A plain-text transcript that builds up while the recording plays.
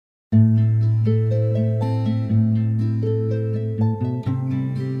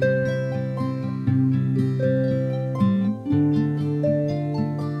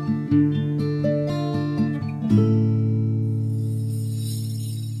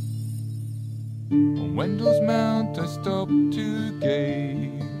Wendel's mount I stopped to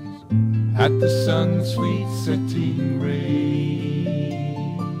gaze at the sun's sweet setting rays,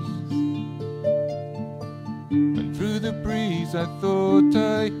 and through the breeze I thought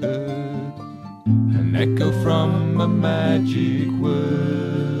I heard an echo from a magic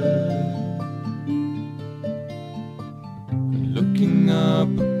word. And looking up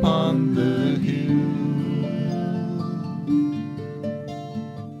upon the hill,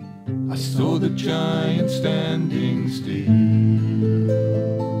 I saw the giant standing still,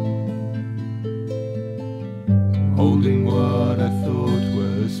 holding what I thought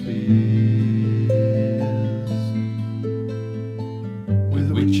were spears,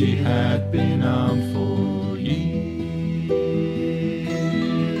 with which he had been armed for years.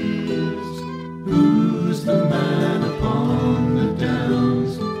 Who's the man upon the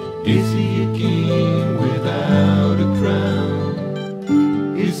downs? Is he a king without a crown?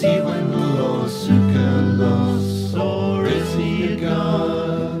 Is he Wendel or Sukalos, or is he a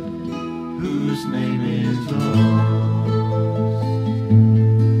god whose name is lost?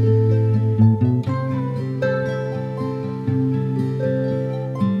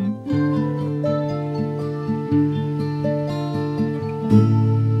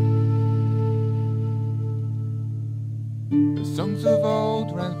 The songs of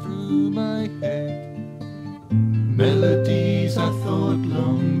old ran through my head, melodies I thought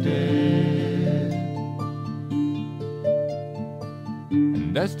long dead.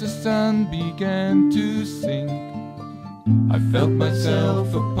 And as the sun began to sink, I felt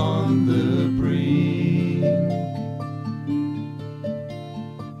myself upon the brink,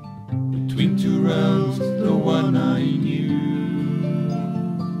 between two realms, the one I knew,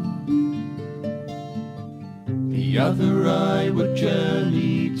 the other I would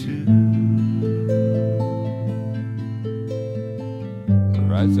journey to.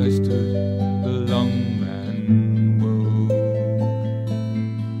 As I stood, the long man woke,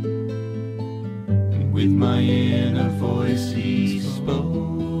 and with my inner voice he spoke.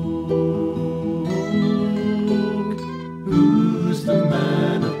 Who's the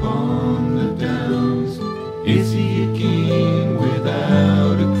man upon the downs? Is he a king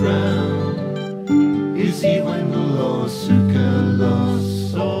without a crown? Is he Wendel or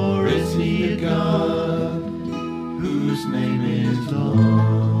Sukalos, or is he a god whose name is lost?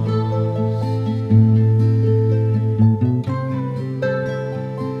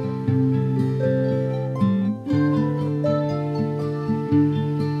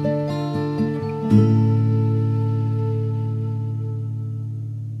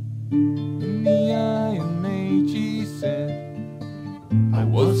 In the Iron Age he said, I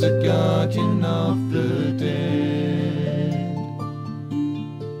was a guardian of the dead.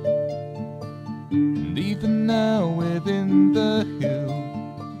 And even now within the hill,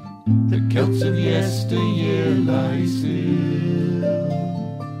 the Celts of yesteryear lie still.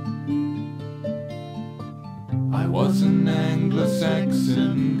 I was an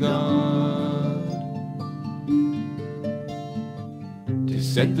Anglo-Saxon god, 'tis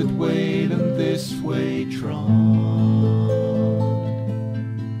said that Wayland this way trod,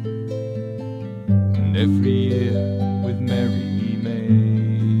 and every year with merry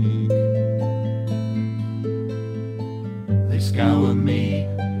make they scour me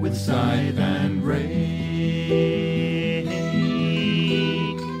with scythe and rake.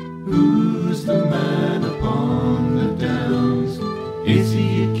 Who's the man upon the downs? Is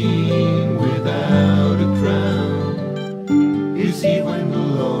he a king without a crown? Is he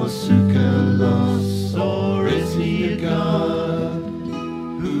Wendel or Sukalos, or is he a god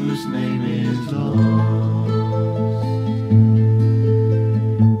whose name is lost?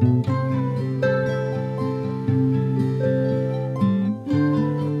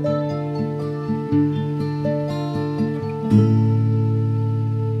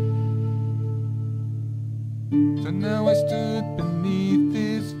 So now I stood beneath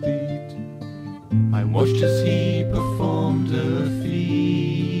his feet, I watched as he performed a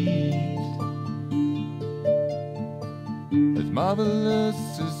feat as marvelous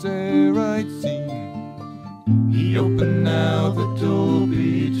as e'er I'd seen. He opened now the door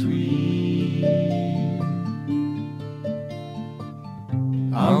between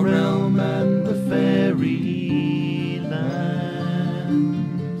our realm and the fairy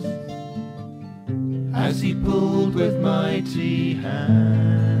lands, as he pulled with mighty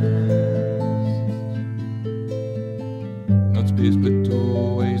hands, not spears but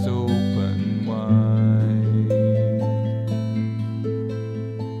doorways open wide,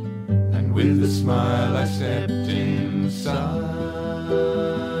 and with a smile I stepped inside.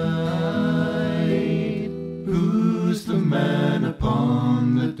 Who's the man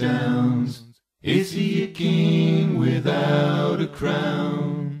upon the downs? Is he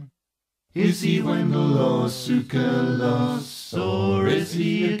crown? Is he Wendel or Sukalos, or is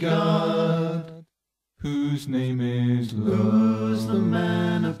he a god whose name is love? Who's the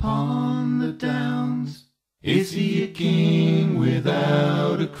man upon the downs? Is he a king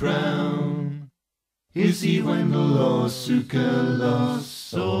without a crown? Is he Wendel or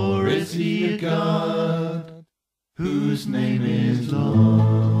Sukalos, or is he a god whose name is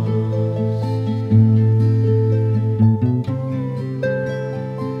love?